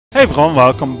Hey everyone,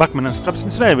 welcome back. My name is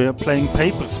Grestin. Today we are playing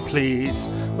Papers, Please,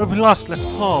 where we last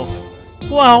left off.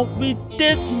 Well, we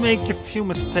did make a few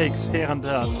mistakes here and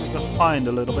there, so we got fined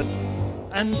a little bit.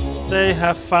 And they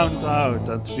have found out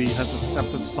that we had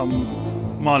accepted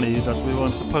some money that we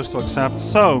weren't supposed to accept,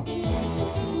 so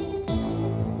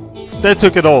they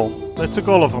took it all. They took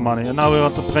all of our money, and now we're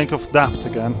on the brink of debt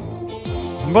again.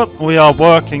 But we are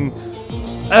working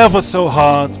ever so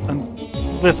hard, and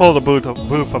with all the booth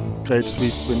upgrades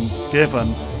we've been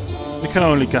given, we can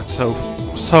only get so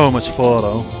much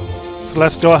further. So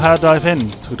let's go ahead, dive in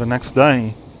to the next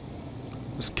day.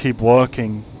 Just keep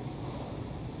working.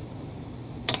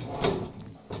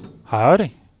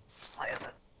 Howdy.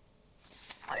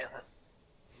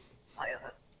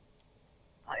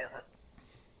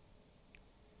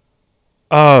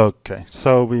 Okay,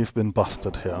 so we've been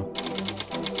busted here.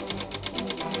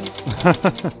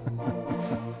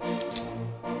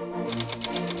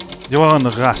 You are under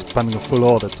arrest pending a full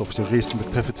audit of your recent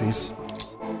activities.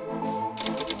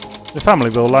 Your family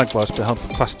will likewise be held for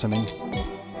questioning.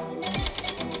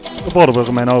 The border will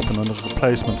remain open under a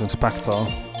replacement inspector.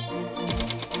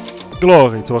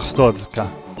 Glory to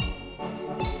Arstotzka.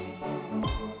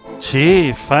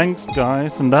 Gee, thanks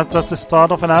guys, and that's at the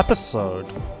start of an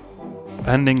episode.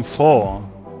 Ending 4.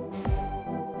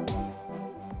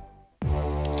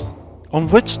 On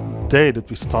which day did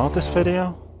we start this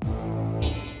video?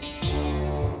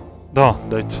 Oh,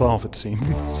 day 12 it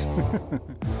seems.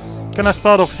 Can I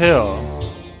start off here?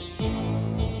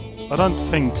 I don't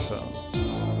think so.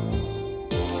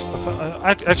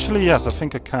 Actually, yes, I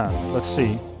think I can. Let's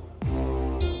see.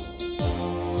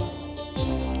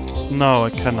 No, I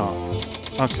cannot.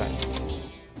 Okay.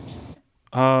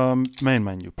 Main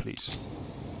menu, please.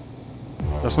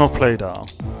 Let's not play there.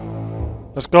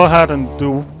 Let's go ahead and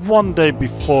do one day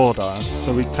before that,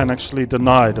 so we can actually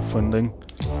deny the funding.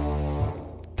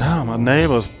 Damn, our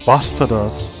neighbors busted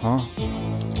us, huh?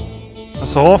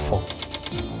 That's awful.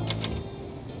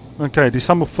 Okay,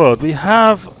 December 3rd. We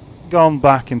have gone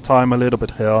back in time a little bit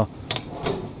here.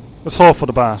 Let's hope for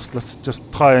the best. Let's just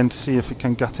try and see if we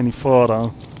can get any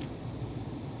further.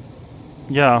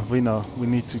 Yeah, we know. We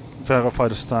need to verify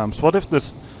the stamps. What if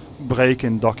this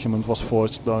break-in document was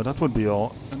forged though? That would be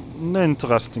an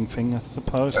interesting thing, I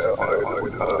suppose.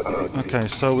 Okay,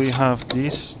 so we have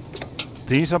these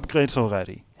upgrades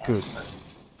already. Good.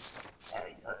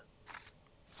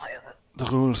 The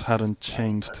rules hadn't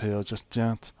changed here just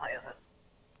yet.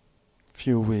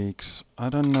 Few weeks. I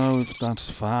don't know if that's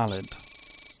valid.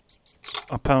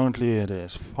 Apparently it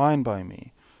is. Fine by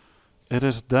me. It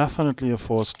is definitely a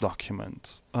forged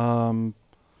document.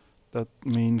 That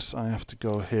means I have to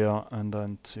go here and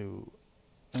then to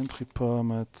entry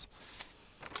permit.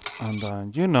 And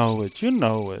then you know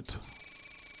it.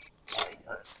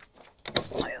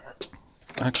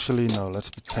 Actually, no, let's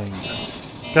detain them.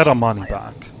 Get our money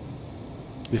back.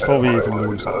 Before we even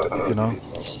lose it, you know?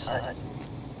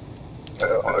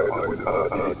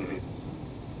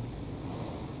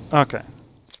 Okay.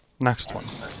 Next one.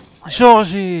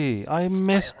 Georgie! I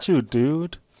missed you,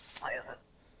 dude.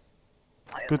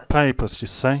 Good papers, you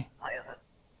say?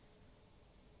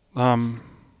 Well...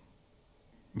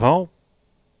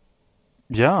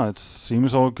 yeah, it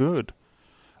seems all good.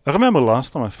 I remember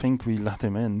last time I think we let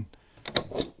him in.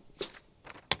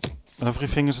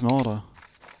 Everything is in order.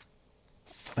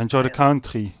 Enjoy the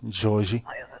country, Georgie.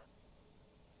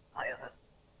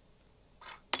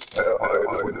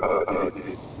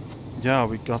 Yeah,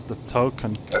 we got the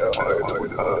token.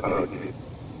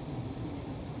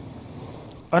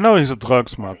 I know he's a drug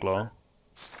smuggler.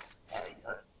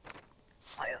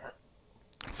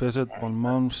 Visit 1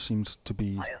 month seems to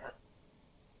be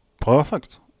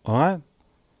perfect. Alright.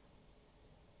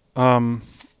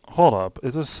 Hold up.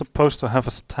 It is supposed to have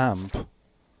a stamp.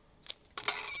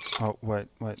 Oh, wait.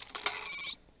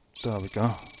 There we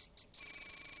go.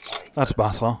 That's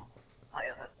better.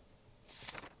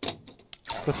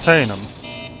 Detain him.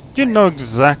 You know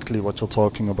exactly what you're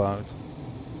talking about.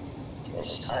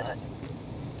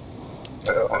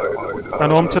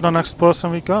 And on to the next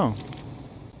person we go.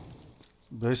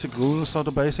 Basic rules are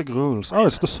the basic rules. Oh,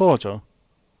 it's the soldier.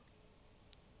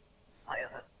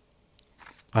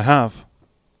 I have.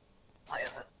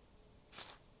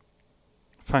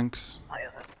 Thanks.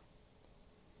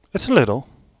 It's a little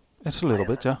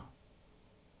bit, yeah.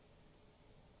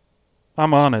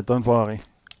 I'm on it, don't worry.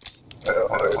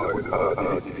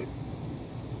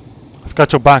 I've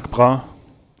got your back, brah.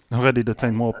 Already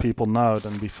detain more people now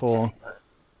than before.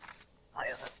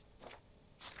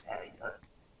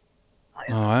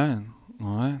 Alright.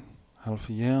 Half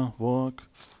a year, work,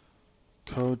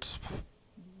 codes,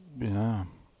 yeah.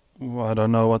 I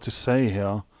don't know what to say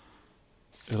here.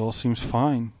 It all seems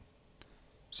fine.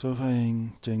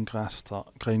 Surveying Jane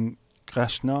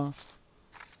Grestin.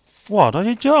 What, are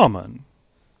you German?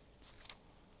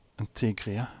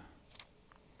 Integria.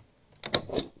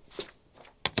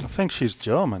 I think she's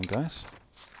German, guys.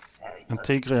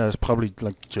 Integria is probably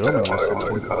like German or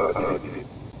something.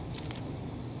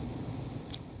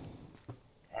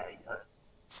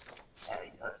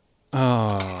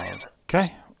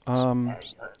 Okay. Can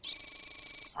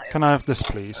I have this,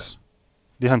 please?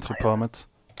 The entry permit.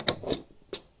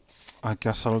 I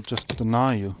guess I'll just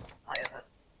deny you.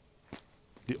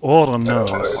 The order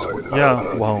knows.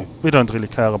 Yeah, well, we don't really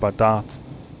care about that.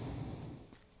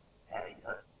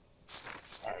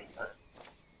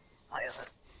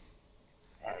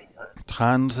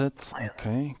 Transit,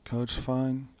 okay. Code's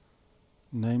fine.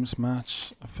 Names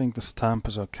match. I think the stamp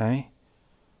is okay.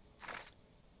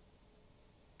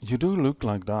 You do look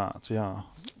like that, yeah.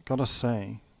 Gotta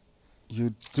say.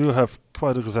 You do have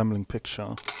quite a resembling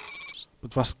picture.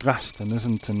 But was Grestin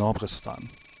isn't in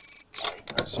Obristan.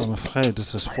 So I'm afraid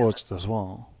this is forged as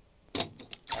well.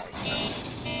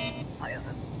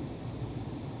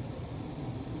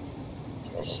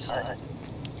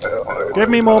 Give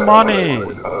me more money!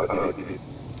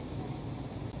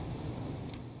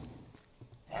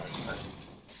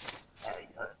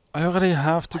 I already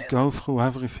have to go through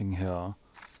everything here.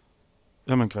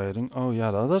 Immigrating, oh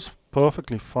yeah, that is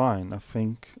perfectly fine, I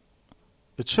think.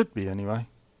 It should be anyway.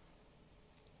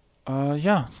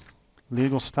 Yeah.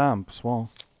 Legal stamp as well.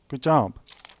 Good job.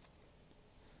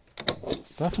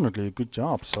 Definitely a good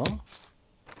job, sir.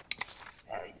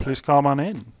 Please come on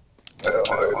in.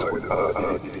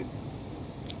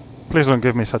 Please don't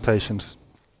give me citations.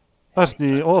 That's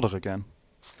the order again.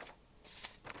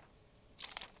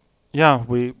 Yeah,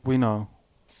 we know.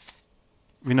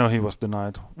 We know he was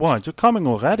denied. What, you're coming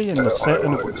already in the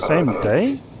same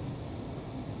day?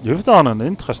 You've done an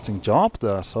interesting job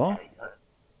there, sir.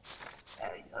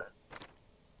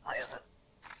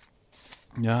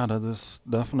 Yeah, that is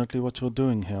definitely what you're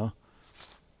doing here.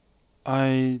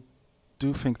 I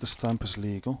do think the stamp is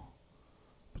legal.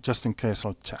 But just in case,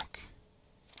 I'll check.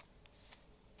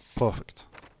 Perfect.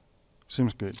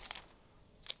 Seems good.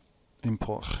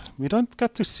 Import. We don't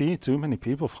get to see too many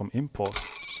people from import.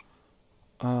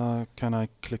 Can I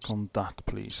click on that,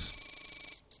 please?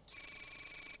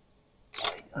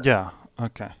 Yeah,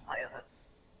 okay.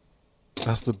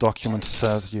 As the document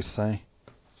says, you say.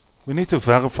 We need to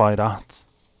verify that.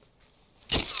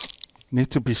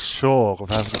 Need to be sure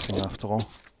of everything after all.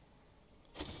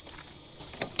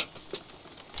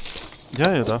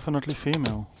 Yeah, you're definitely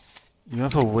female. You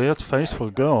have a weird face for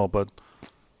a girl, but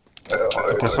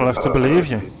I guess I'll have to believe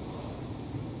you.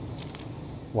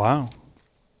 Wow.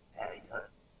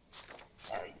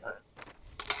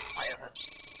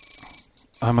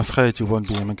 I'm afraid you won't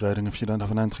be immigrating if you don't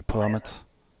have an entry permit.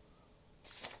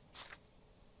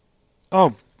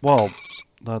 Oh, well,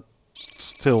 that's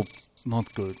still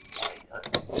not good.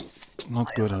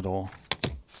 Not good at all.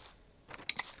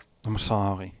 I'm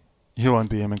sorry. You won't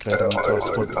be immigrating into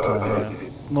Arstotzka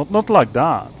here. Not like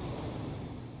that.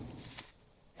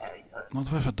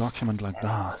 Not with a document like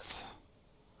that.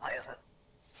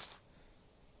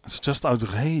 It's just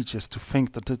outrageous to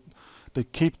think that they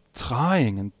keep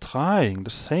trying and trying the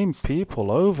same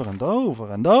people over and over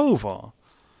and over.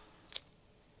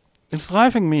 It's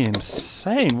driving me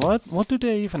insane. What do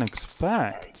they even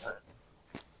expect?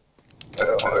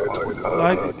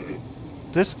 Like,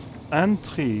 this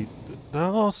entry, there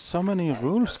are so many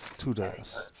rules to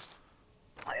this.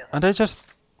 And they just,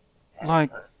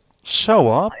 like, show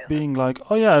up being like,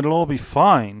 oh yeah, it'll all be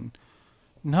fine.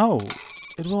 No,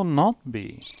 it will not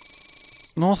be.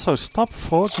 And also, stop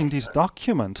forging these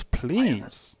documents,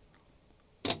 please.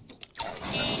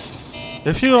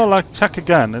 If you are like, check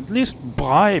again, at least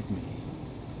bribe me.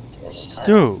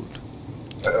 Dude.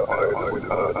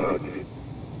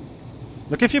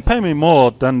 Like, if you pay me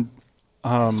more than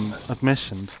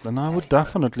admissions, then I would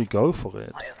definitely go for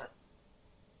it.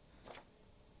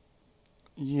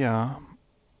 Yeah,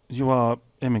 you are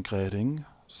immigrating,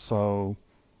 so...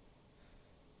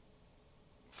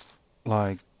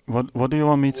 Like, what do you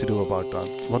want me to do about that?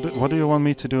 What do you want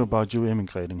me to do about you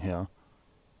immigrating here?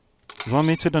 You want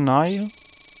me to deny you?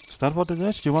 Is that what it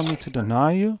is? You want me to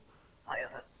deny you?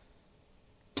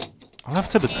 I'll have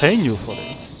to detain you for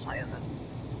this.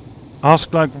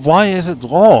 Ask, like, why is it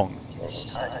wrong?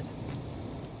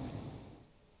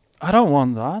 I don't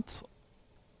want that.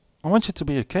 I want you to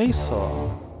be a case,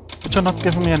 sir. But you're not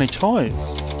giving me any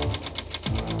choice.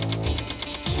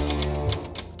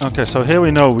 Okay, so here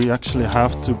we know we actually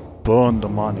have to burn the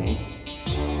money.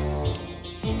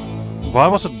 Why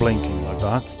was it blinking like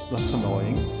that? That's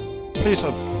annoying. Please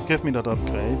give me that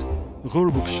upgrade.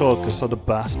 Rulebook shortcuts are the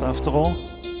best after all.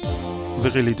 We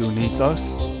really do need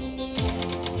those.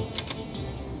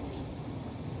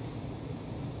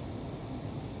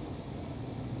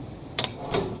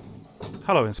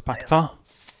 Hello, Inspector.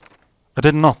 I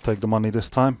did not take the money this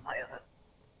time.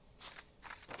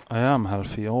 I am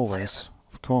healthy always,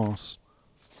 of course.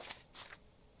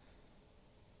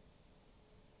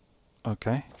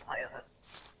 Okay.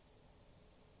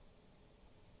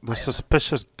 The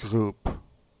suspicious group.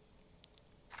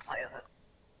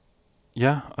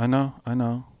 Yeah, I know.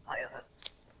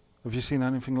 Have you seen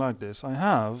anything like this? I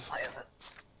have.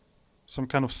 Some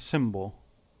kind of symbol.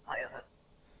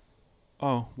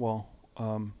 Oh, well,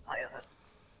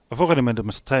 I've already made a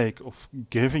mistake of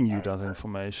giving you that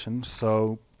information,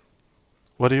 so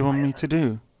what do you want me to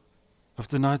do? I've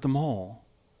denied them all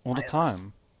the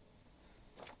time.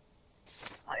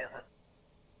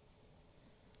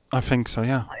 I think so,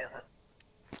 yeah.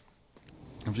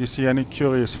 If you see any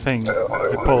curious thing,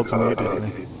 report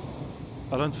immediately.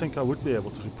 I don't think I would be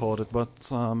able to report it, but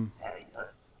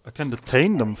I can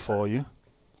detain them for you.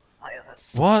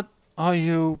 What are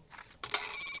you...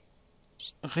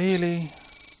 Really?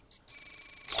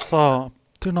 Sir,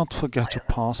 do not forget your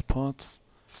passports.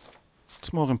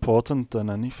 It's more important than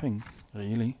anything,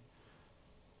 really.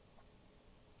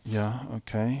 Yeah,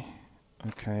 okay.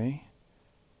 Okay.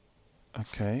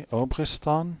 Okay,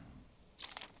 Obristan.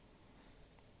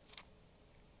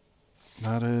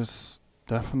 That is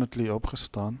definitely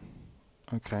Obristan.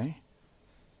 Okay.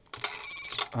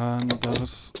 And that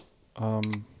is...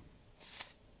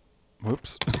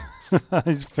 Whoops. I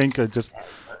think I just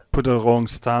put a wrong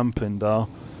stamp in there.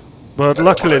 But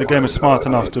luckily the game is smart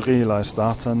enough to realize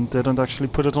that and didn't actually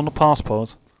put it on the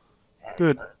passport.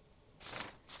 Good.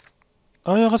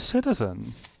 Oh, you're a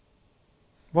citizen.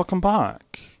 Welcome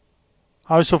back.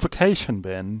 How's your vacation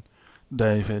been,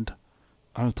 David?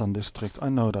 Altan district, I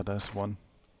know that there's one.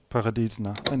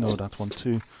 Paradisna, I know that one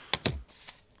too.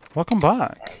 Welcome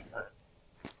back.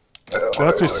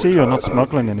 Glad to see you're not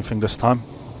smuggling anything this time.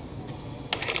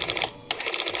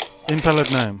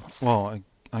 Invalid name. Well,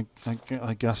 I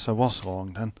guess I was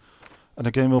wrong then. And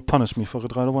the game will punish me for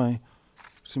it right away.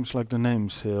 Seems like the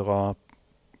names here are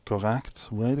correct.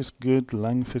 Weight is good,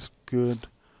 length is good.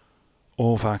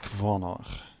 Ovak Vonor.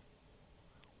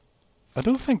 I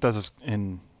do think that is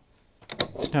in...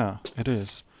 Yeah, it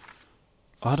is.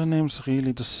 Are the names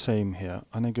really the same here?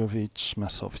 Anegovich,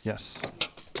 Mesov, yes.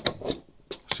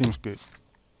 Seems good.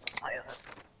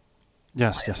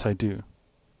 Yes, I do.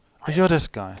 Oh, you're this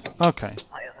guy. Okay.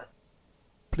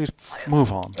 Please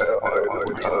move on.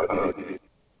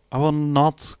 I will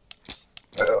not...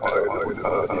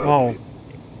 Well,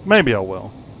 maybe I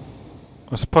will.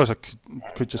 I suppose I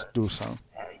could just do so.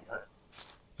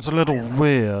 It's a little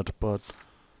weird, but...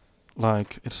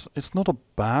 Like, it's not a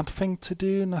bad thing to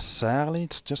do necessarily,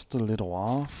 it's just a little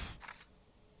off.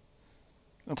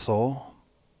 That's all.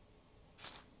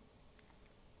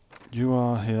 You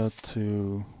are here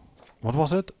to... What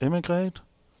was it? Immigrate?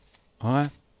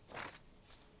 Alright.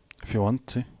 If you want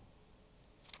to.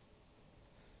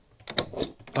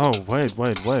 Oh, wait,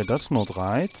 that's not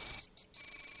right.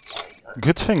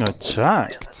 Good thing I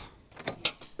checked.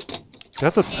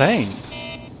 Get detained.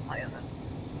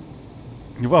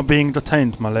 You are being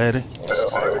detained, my lady.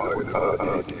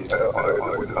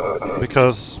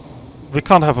 Because we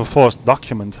can't have a forced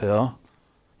document here.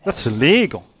 That's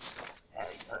illegal.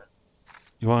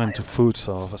 You are into food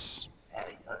service.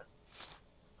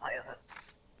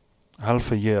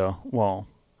 Half a year. Well,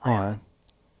 alright.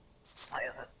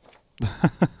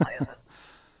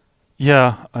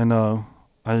 Yeah, I know.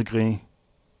 I agree.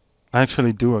 I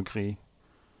actually do agree.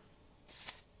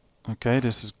 Okay,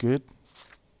 this is good.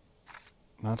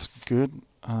 That's good.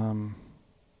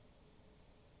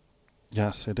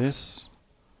 Yes, it is.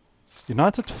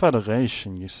 United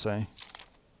Federation, you say?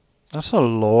 That's a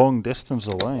long distance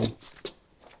away.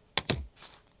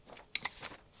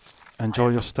 Enjoy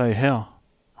your stay here.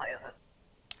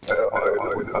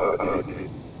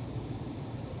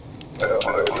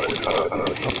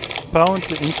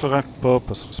 Apparently incorrect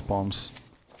purpose response.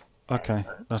 Okay,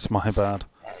 that's my bad.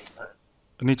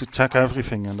 I need to check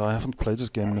everything and I haven't played this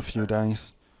game in a few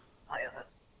days.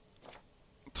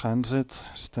 Transit,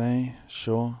 stay,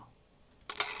 sure.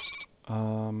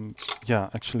 Yeah,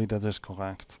 actually that is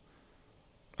correct.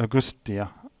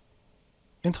 Augustia.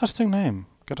 Interesting name,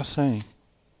 gotta say.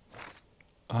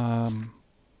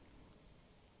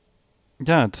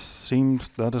 Yeah, it seems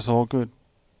that is all good.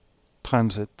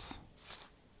 Transit,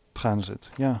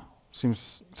 yeah,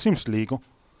 seems legal.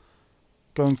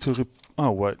 Going to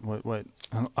oh wait,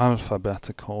 an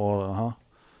alphabetical order, huh?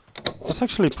 That's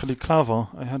actually pretty clever.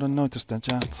 I hadn't noticed that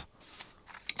yet.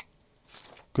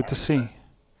 Good to see.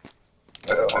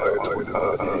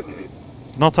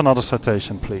 Not another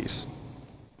citation, please.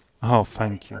 Oh,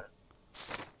 thank you.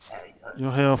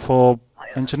 You're here for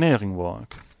engineering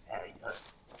work.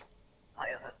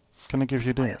 Can I give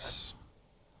you this?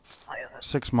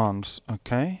 6 months,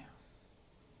 okay.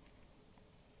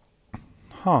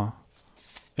 Huh.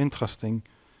 Interesting.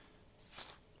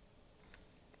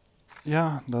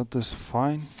 Yeah, that is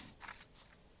fine.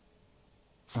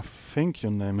 I think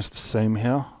your name is the same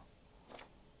here.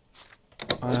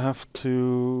 I have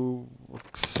to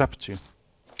accept you.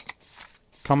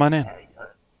 Come on in.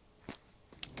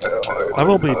 I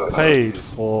will be paid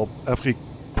for every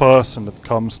person that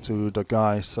comes to the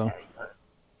guy, so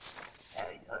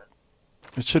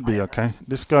it should be okay.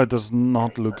 This guy does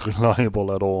not look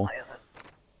reliable at all.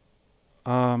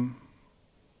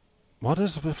 What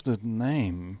is with the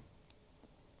name?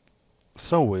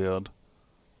 So weird.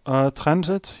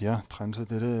 Transit? Yeah,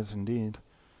 transit it is indeed.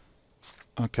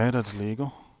 Okay, that's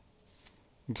legal.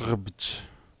 Grbj.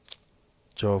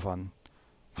 Jovan.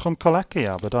 From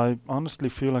Kolechia, but I honestly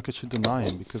feel like I should deny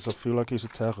him because I feel like he's a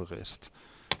terrorist.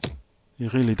 He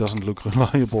really doesn't look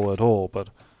reliable at all, but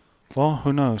well,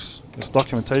 who knows? His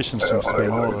documentation seems to be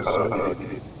in order, so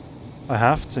I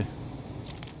have to.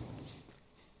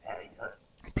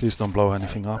 Please don't blow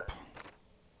anything up.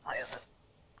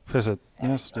 Visit.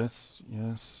 Yes, yes,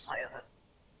 yes.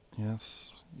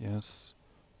 Yes, yes,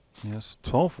 yes.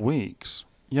 12 weeks.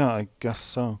 Yeah, I guess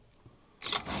so.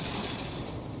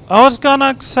 I was gonna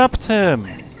accept him!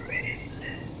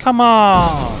 Come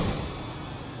on!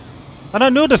 And I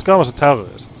knew this guy was a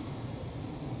terrorist.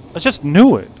 I just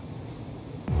knew it.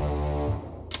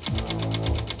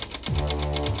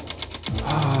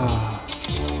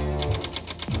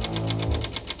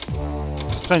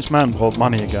 Strange man brought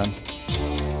money again.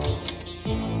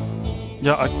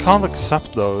 Yeah, I can't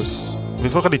accept those.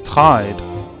 We've already tried.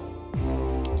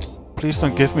 Please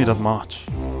don't give me that much.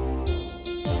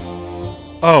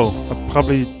 Oh, I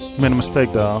probably made a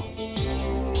mistake there.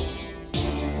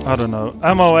 I don't know.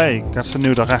 MOA gets a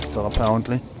new director,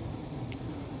 apparently.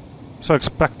 So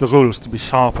expect the rules to be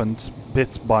sharpened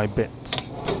bit by bit.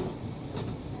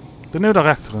 The new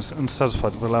director is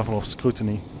unsatisfied with the level of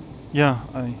scrutiny. Yeah,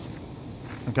 I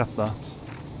get that.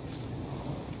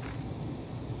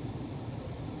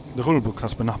 The rulebook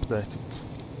has been updated.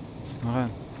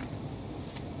 Alright.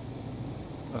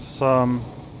 Let's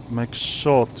make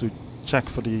sure to check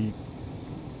for the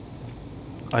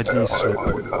ID slip.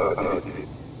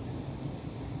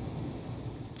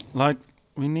 Like,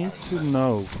 we need to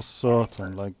know for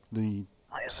certain, like, the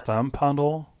stamp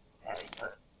handle.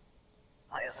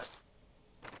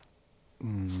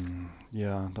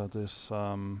 Yeah, that is,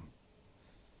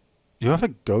 You have a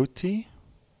goatee?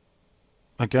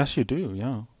 I guess you do,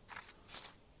 yeah.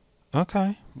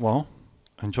 Okay, well,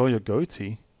 enjoy your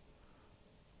goatee,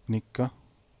 Nika.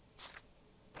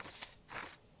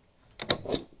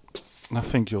 I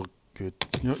think you're good.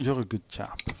 You're a good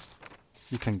chap.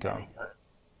 You can go.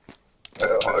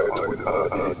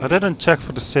 I didn't check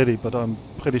for the city, but I'm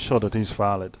pretty sure that he's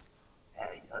valid.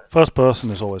 First person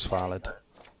is always valid.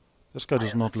 This guy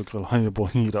does not look reliable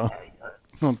either.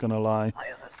 Not gonna lie.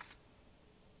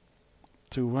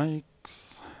 2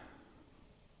 weeks.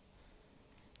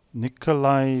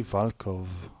 Nikolai Valkov.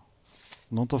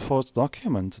 Not a forged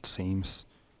document, it seems.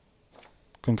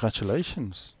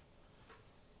 Congratulations.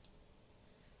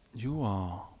 You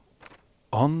are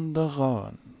on the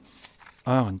run,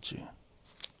 aren't you?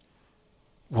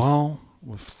 Well,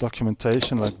 with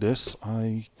documentation like this,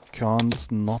 I can't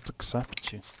not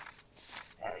accept you.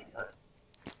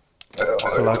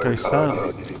 So like I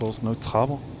said, cause no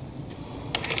trouble.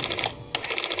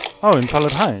 Oh,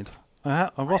 invalid height. I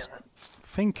was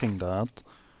thinking that,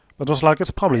 but I was like,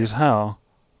 it's probably his hair.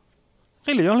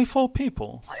 Really, only 4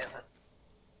 people?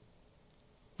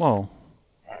 Well.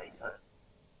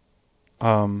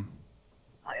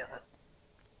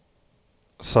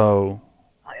 So.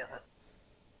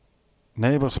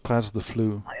 Neighbor spreads the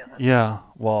flu. Yeah,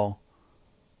 well.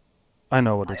 I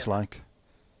know what it's like.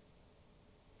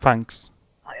 Thanks.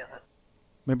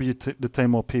 Maybe you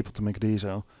detain more people to make it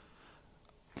easier.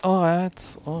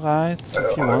 Alright,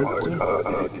 if you want to.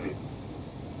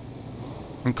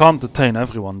 You can't detain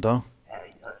everyone though.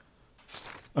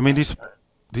 I mean,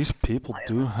 these people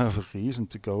do have a reason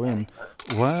to go in.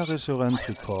 Where is your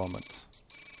entry permit?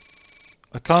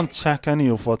 I can't check any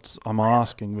of what I'm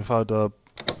asking without a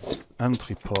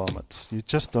entry permit. You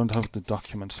just don't have the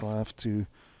document, so I have to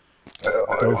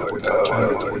go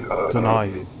and deny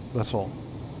you. That's all.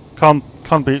 Can't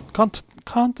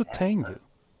detain you,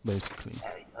 basically.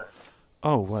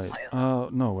 Oh, wait.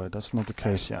 No, wait, that's not the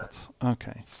case yet.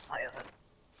 Okay.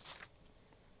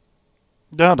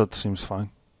 Yeah, that seems fine.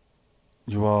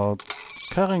 You are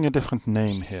carrying a different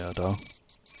name here, though.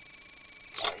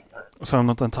 So I'm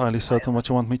not entirely certain what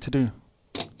you want me to do.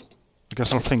 I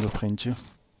guess I'll fingerprint you.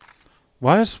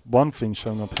 Why is one thing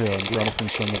showing up here and the other thing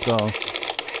showing up there?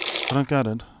 I don't get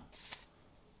it.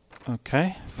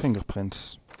 Okay,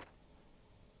 fingerprints.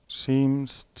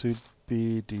 Seems to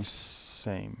be the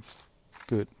same.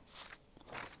 Good.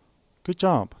 Good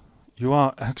job. You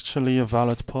are actually a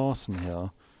valid person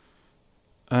here.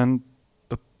 And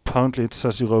apparently it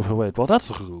says you're overweight. Well,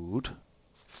 that's rude.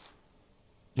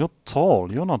 You're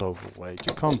tall. You're not overweight.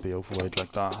 You can't be overweight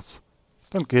like that.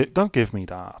 Don't give me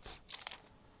that.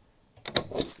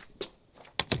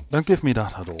 Don't give me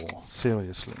that at all.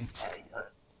 Seriously.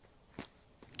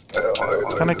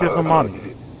 Can I give the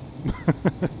money?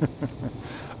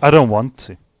 I don't want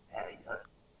to.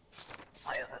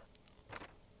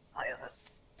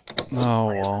 Oh,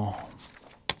 well.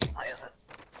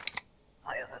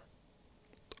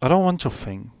 I don't want your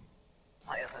thing.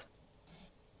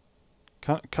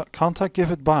 Can't I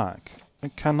give it back? I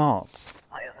cannot.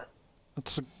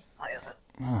 It's a...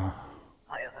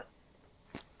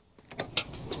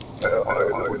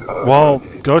 Well,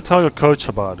 go tell your coach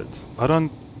about it. I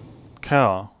don't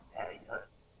care.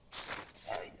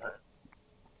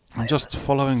 I'm just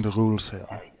following the rules here.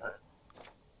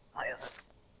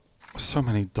 So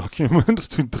many documents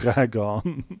to drag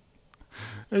on.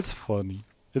 It's funny.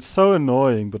 It's so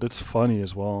annoying, but it's funny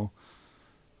as well.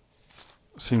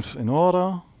 Seems in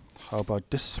order. How about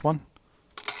this one?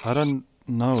 I don't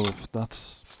know if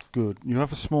that's good. You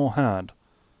have a small head.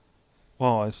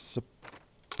 Well, I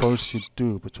suppose you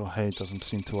do, but your height doesn't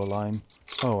seem to align.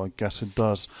 Oh, I guess it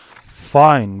does.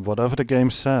 Fine, whatever the game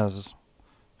says.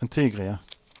 Integria.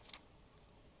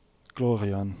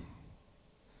 Glorian.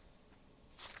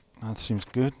 That seems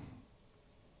good.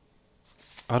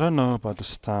 I don't know about the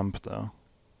stamp though.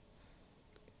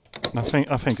 I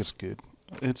think it's good.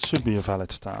 It should be a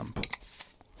valid stamp.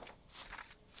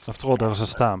 After all, there's a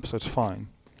stamp, so it's fine.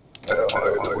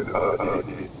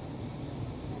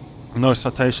 No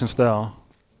citations there,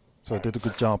 so I did a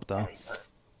good job there.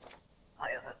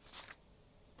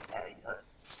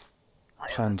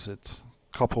 Transit,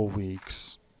 couple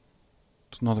weeks.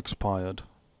 It's not expired.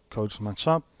 Codes match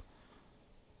up.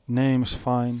 Name is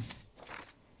fine.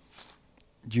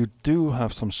 You do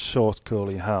have some short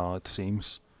curly hair, it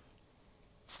seems.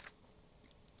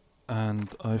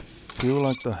 And I feel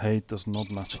like the height does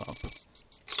not match up.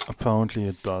 Apparently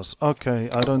it does. Okay,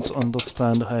 I don't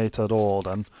understand height at all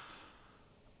then.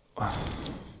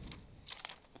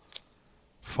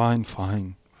 Fine.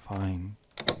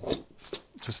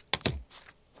 Just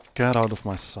get out of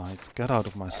my sight. Get out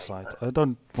of my sight. I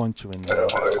don't want you in there.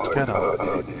 Get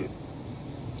out.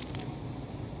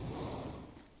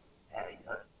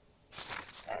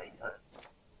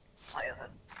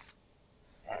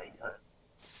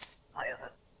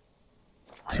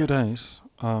 Two days.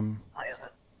 I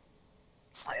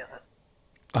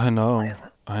know.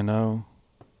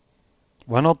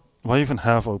 Why not? Why even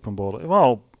have open border?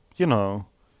 Well, you know,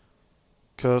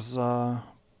 because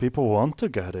people want to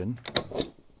get in.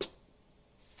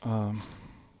 All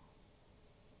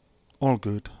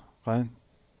good, right?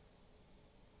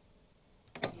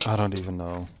 I don't even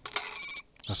know.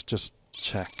 Let's just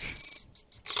check.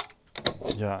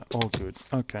 Yeah, all good.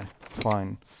 Okay,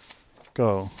 fine.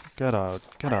 Go. Get out.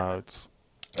 Get out.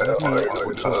 Let me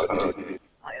just...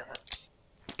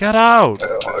 Get out!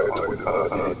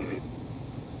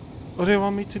 Or do you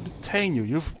want me to detain you?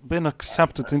 You've been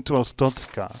accepted into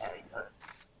Arstotzka.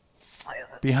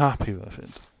 Be happy with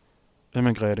it.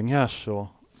 Immigrating, yeah,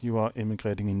 sure. You are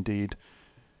immigrating indeed.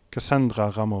 Cassandra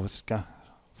Ramovska.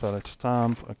 Valid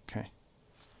stamp, okay.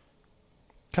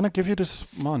 Can I give you this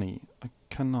money? I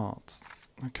cannot.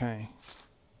 Okay.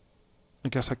 I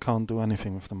guess I can't do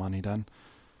anything with the money then.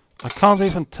 I can't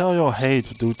even tell your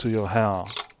height due to your hair.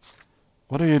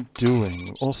 What are you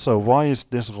doing? Also, why is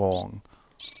this wrong?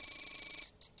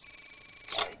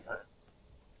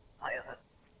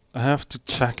 I have to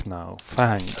check now.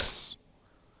 Thanks.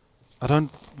 I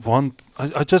don't want...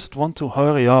 I just want to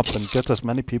hurry up and get as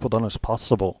many people done as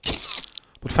possible.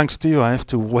 But thanks to you, I have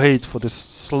to wait for this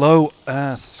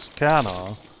slow-ass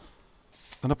scanner.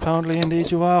 And apparently, indeed,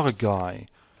 you are a guy.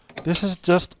 This is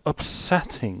just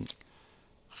upsetting.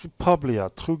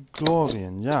 Republia, True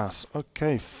Glorian, yes.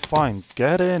 Okay, fine.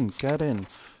 Get in, get in.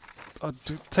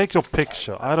 Take your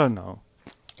picture, I don't know.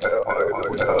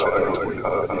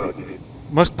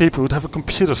 Most people would have a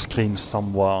computer screen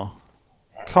somewhere.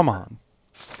 Come on.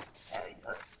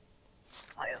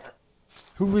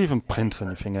 Who even prints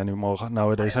anything anymore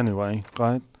nowadays anyway,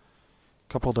 right?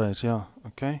 Couple days, yeah,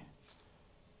 okay.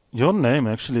 Your name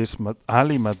actually is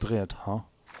Ali Madrid, huh?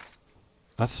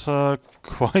 That's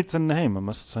quite a name, I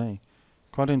must say.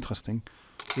 Quite interesting.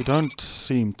 You don't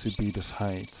seem to be this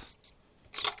height.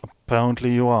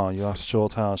 Apparently you are. You have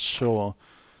short hair, sure.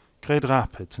 Great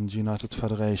Rapids and United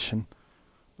Federation.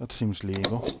 That seems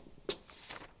legal.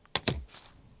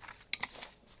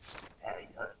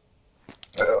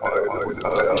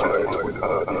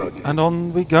 And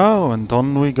on we go, and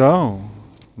on we go.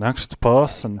 Next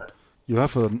person. You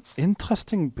have an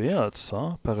interesting beard,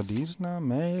 sir. Paradisna,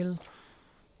 male,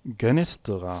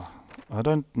 Genistora. I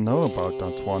don't know about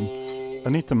that one. I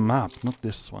need the map, not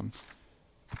this one.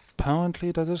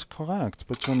 Apparently that is correct,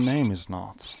 but your name is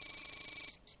not.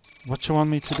 What you want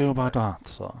me to do about that,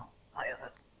 sir?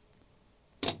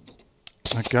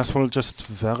 I guess we'll just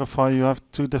verify you have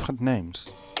two different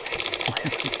names.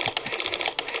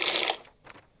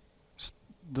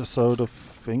 So the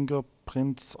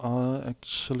fingerprints are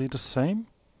actually the same?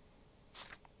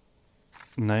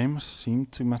 Names seem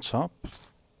to match up.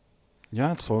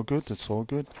 Yeah, it's all good, it's all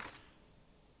good.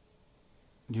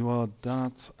 You are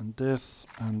that and this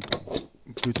and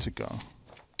good to go.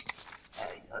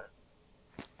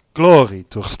 Glory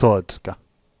to Arstotzka.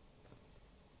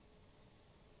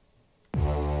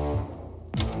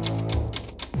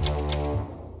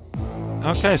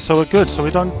 Okay, so we're good. So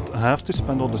we don't have to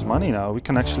spend all this money now. We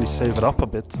can actually save it up a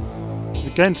bit.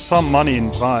 We gained some money in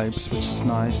bribes, which is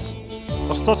nice.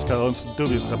 Arstotzka owns a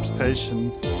dubious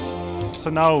reputation.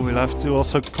 So now we'll have to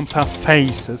also compare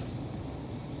faces.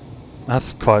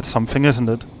 That's quite something, isn't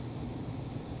it?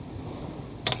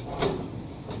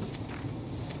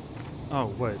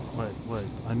 Oh, wait.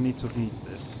 I need to read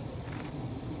this.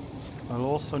 I'll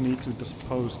also need to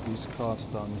dispose these cards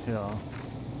down here.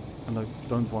 And I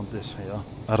don't want this here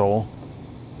at all.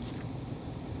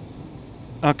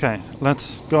 Okay,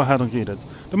 let's go ahead and read it.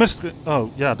 The mystery...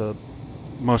 Oh, yeah, the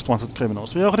most wanted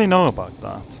criminals. We already know about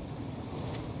that.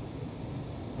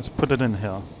 Let's put it in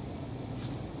here.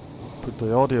 Put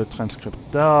the audio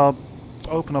transcript there.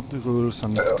 Open up the rules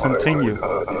and continue.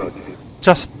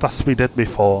 Just as we did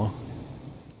before.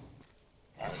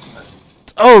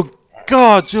 Oh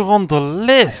God, you're on the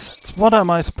list! What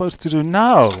am I supposed to do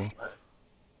now?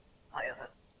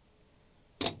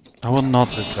 I will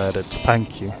not regret it,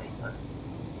 thank you.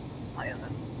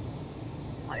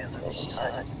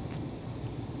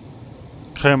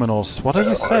 Criminals, what are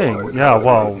you saying? Yeah,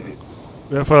 wow.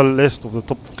 We have a list of the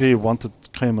top 3 wanted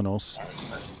criminals.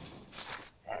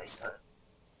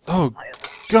 Oh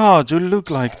God, you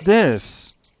look like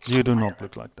this! You do not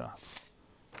look like that.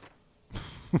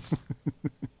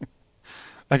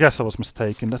 I guess I was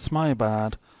mistaken, that's my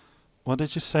bad. What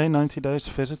did you say, 90 days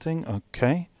visiting?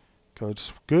 Okay.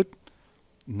 Code's good.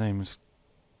 Name is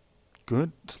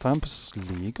good. Stamp is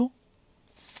legal.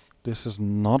 This is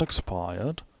not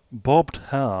expired. Bobbed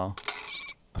hair.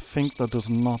 I think that does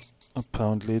not...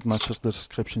 Apparently it matches the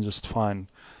description just fine.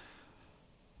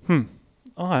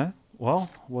 Alright.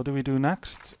 Well, what do we do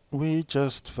next? We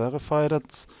just verify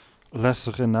that Les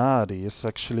Renardi is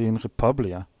actually in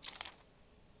Republia.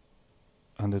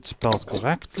 And it's spelled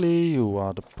correctly. You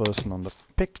are the person on the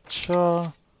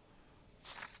picture.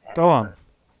 Go on.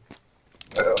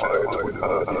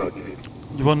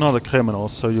 You are not a criminal,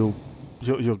 so you're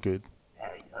good.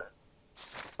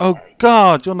 Oh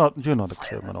God, you're not a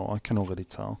criminal. I can already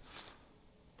tell.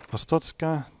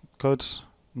 Arstotzka, codes,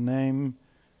 name.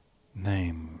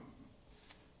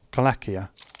 Kolechia.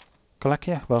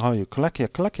 Kolechia, where are you? Kolechia.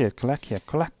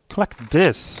 Collect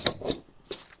this.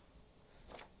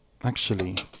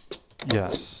 Actually,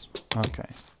 yes. Okay.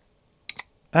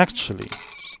 Actually.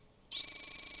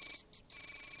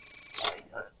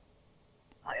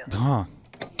 Ah,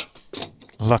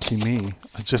 lucky me.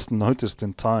 I just noticed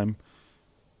in time.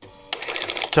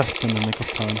 Just in the nick of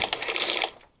time.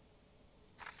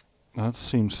 That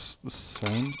seems the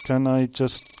same. Can I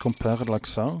just compare it like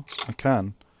so? I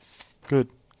can. Good.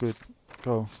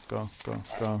 Go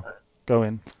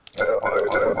in.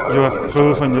 You have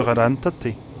proven your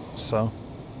identity. So,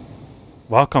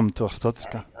 welcome to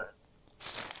Arstotzka.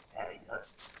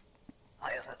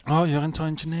 Oh, you're into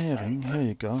engineering. Here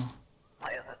you go.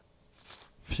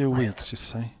 Few weeks, you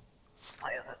say?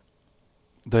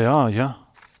 They are, yeah.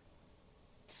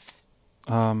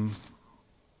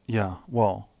 Yeah,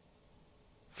 well.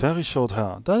 Very short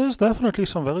hair. That is definitely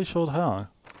some very short hair.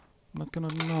 I'm not gonna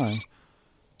deny.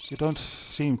 You don't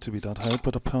seem to be that high,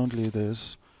 but apparently it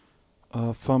is.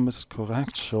 Thumb is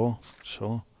correct, sure.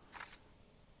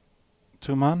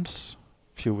 2 months?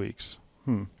 Few weeks.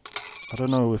 I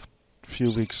don't know if few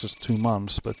weeks is 2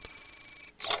 months, but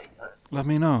Let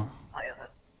me know.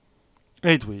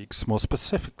 8 weeks, more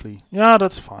specifically. Yeah,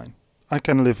 that's fine. I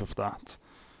can live with that.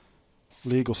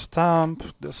 Legal stamp.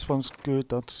 This one's good.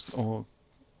 That's all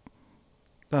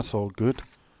good.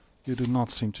 You do not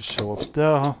seem to show up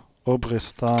there.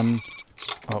 Obristan.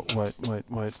 Oh,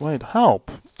 wait.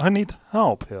 Help! I need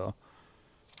help here.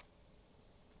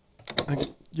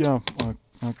 Yeah,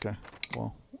 okay.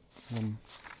 Well,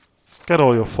 get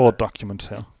all your 4 documents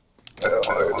here.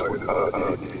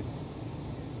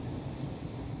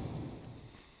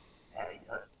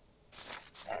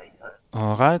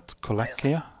 Alright,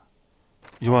 Kolechia.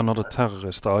 You are not a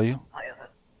terrorist, are you?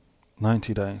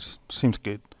 90 days. Seems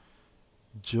good.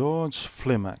 George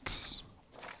Flimax.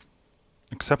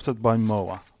 Accepted by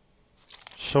Moa.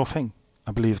 Sure thing.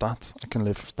 I believe that. I can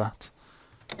live with that.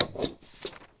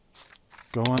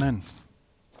 Go on in.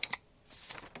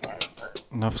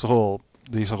 And after all,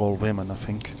 these are all women, I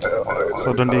think.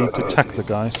 So don't need to check the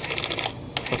guys.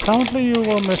 Apparently you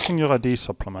were missing your ID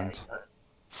supplement.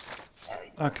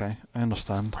 Okay, I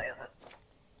understand.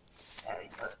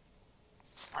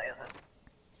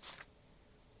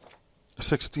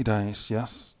 "60 days,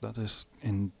 yes, that is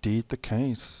indeed the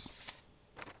case.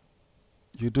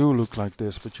 You do look like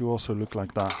this, but you also look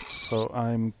like that, so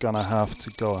I'm gonna have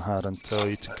to go ahead and tell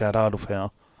you to get out of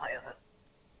here."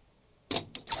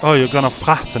 Oh, you're gonna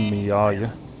threaten me, are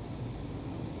you?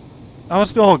 I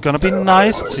was gonna be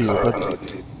nice to you, but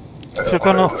if you're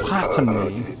gonna threaten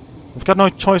me, I've got no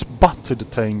choice but to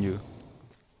detain you.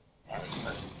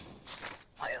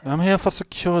 I'm here for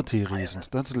security reasons,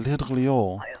 that's literally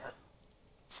all.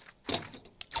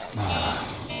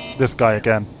 This guy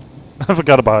again. I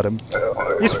forgot about him.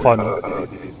 He's funny.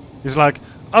 He's like,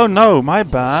 "Oh no, my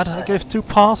bad, I gave 2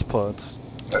 passports."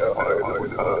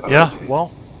 Yeah,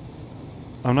 well,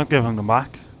 I'm not giving them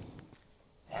back.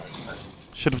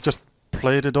 Should have just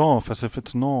played it off as if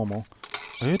it's normal.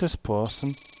 Are you this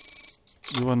person?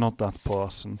 You are not that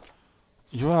person.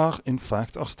 You are, in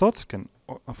fact, Arstotzkan,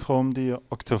 from the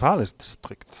Octovalis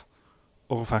district.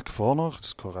 Orvak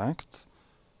is correct.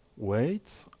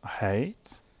 Weight,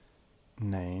 height,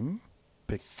 name,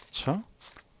 picture.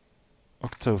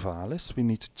 Octovalis, we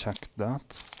need to check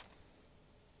that.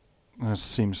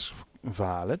 Seems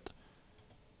valid.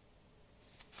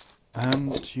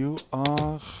 And you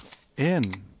are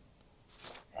in.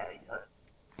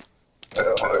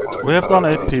 We have done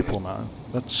 8 people now.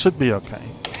 That should be okay.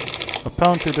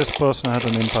 Apparently this person had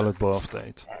an invalid birth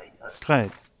date.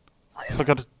 Great. I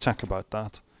forgot to check about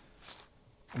that.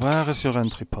 Where is your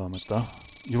entry permit though?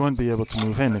 You won't be able to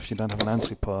move in if you don't have an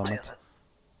entry permit.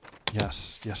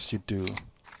 Yes, yes you do.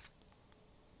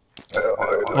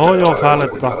 All your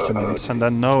valid documents and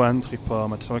then no entry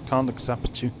permit, so I can't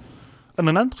accept you. And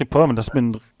an entry permit has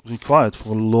been required for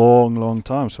a long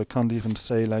time, so I can't even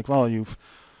say like, well, you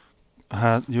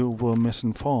were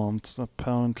misinformed.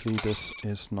 Apparently this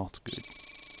is not good.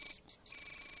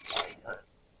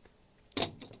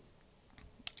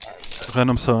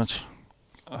 Random search.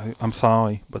 I'm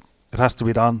sorry, but it has to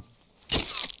be done.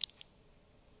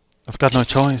 I've got no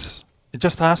choice. It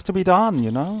just has to be done,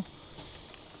 you know?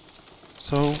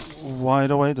 So, why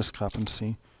the way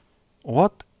discrepancy?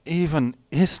 What even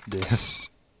is this?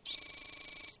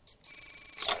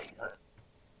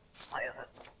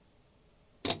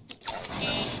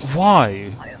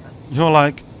 Why? You're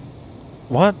like,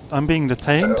 what? I'm being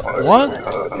detained? What?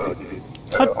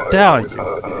 How dare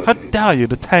you? How dare you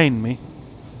detain me?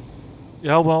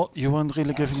 Yeah, well, you weren't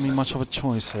really giving me much of a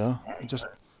choice here.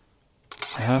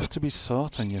 I have to be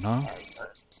certain, you know?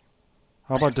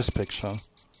 How about this picture?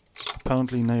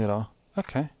 Apparently neither.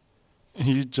 Okay.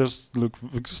 You just look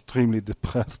extremely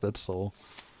depressed, that's all.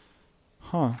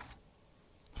 Huh.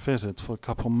 Visit for a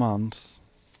couple months.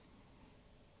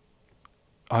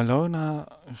 Ilona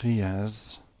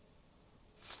Riez.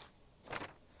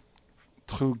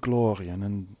 True Glorian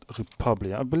and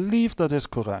Republia. I believe that is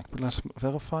correct, but let's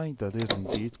verify that is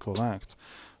indeed correct.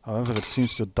 However, it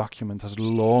seems your document has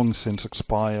long since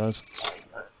expired.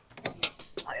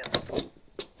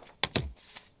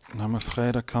 And I'm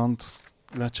afraid I can't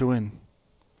let you in.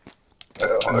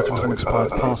 Not with an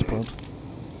expired passport.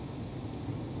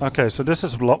 Okay, so this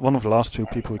is one of the last 2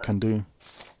 people we can do.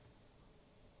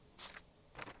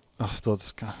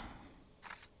 Arstotzka.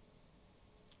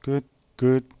 Good,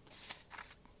 good.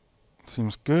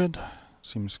 Seems good.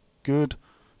 Seems good.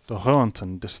 The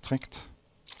Hornton district.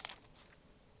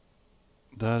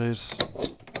 That is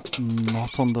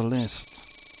not on the list.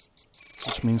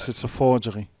 Which means it's a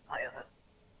forgery.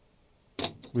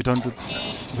 We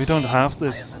don't have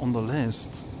this on the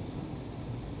list.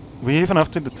 We even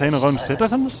have to detain our own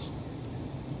citizens?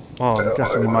 Well, I'm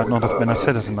guessing he might not have been a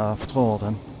citizen after all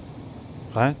then.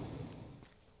 right?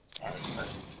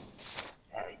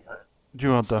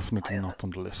 You are definitely not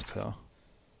on the list here.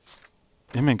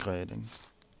 Immigrating.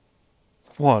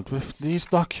 What, with these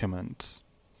documents?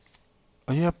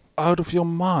 Are you out of your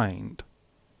mind?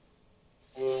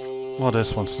 Well,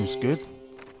 this one seems good.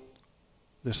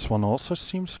 This one also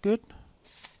seems good.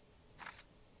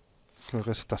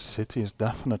 Grestin City is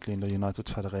definitely in the United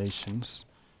Federations.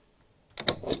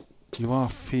 You are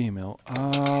female.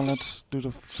 Let's do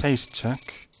the face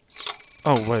check.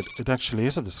 Oh wait, it actually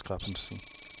is a discrepancy.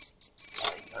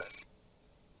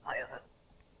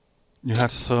 You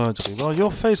had surgery. Well, your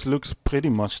face looks pretty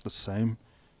much the same.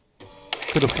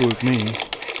 Could have fooled me.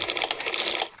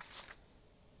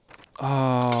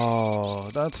 Oh,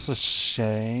 that's a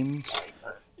shame.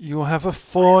 You have a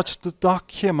forged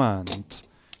document.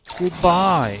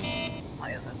 Goodbye.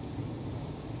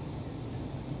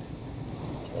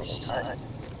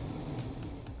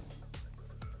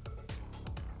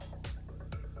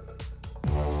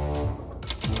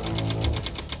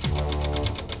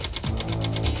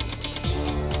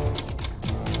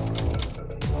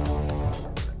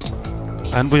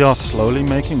 And we are slowly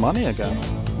making money again.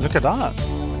 Look at that.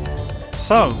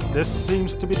 So, this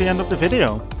seems to be the end of the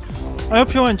video. I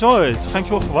hope you enjoyed. Thank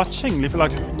you all for watching. Leave a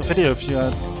like on the video if you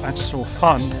had actual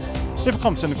fun. Leave a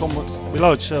comment in the comments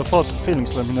below. Share thoughts and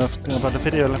feelings. Let me know about the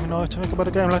video. Let me know what you think about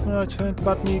the game. Let me know what you think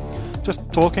about me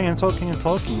just talking and talking and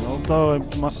talking. Although I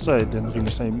must say, I didn't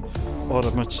really say all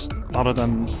that much other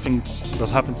than things that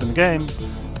happened in the game.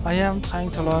 I am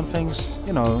trying to learn things,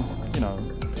 you know.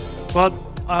 But,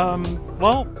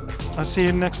 well, I'll see you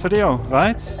in the next video,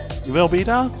 right? You will be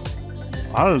there?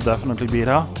 I'll definitely be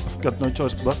there. I've got no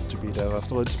choice but to be there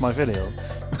after all, it's my video.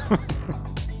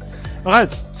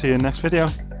 Alright, see you in the next video.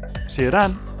 See you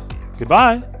then.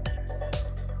 Goodbye.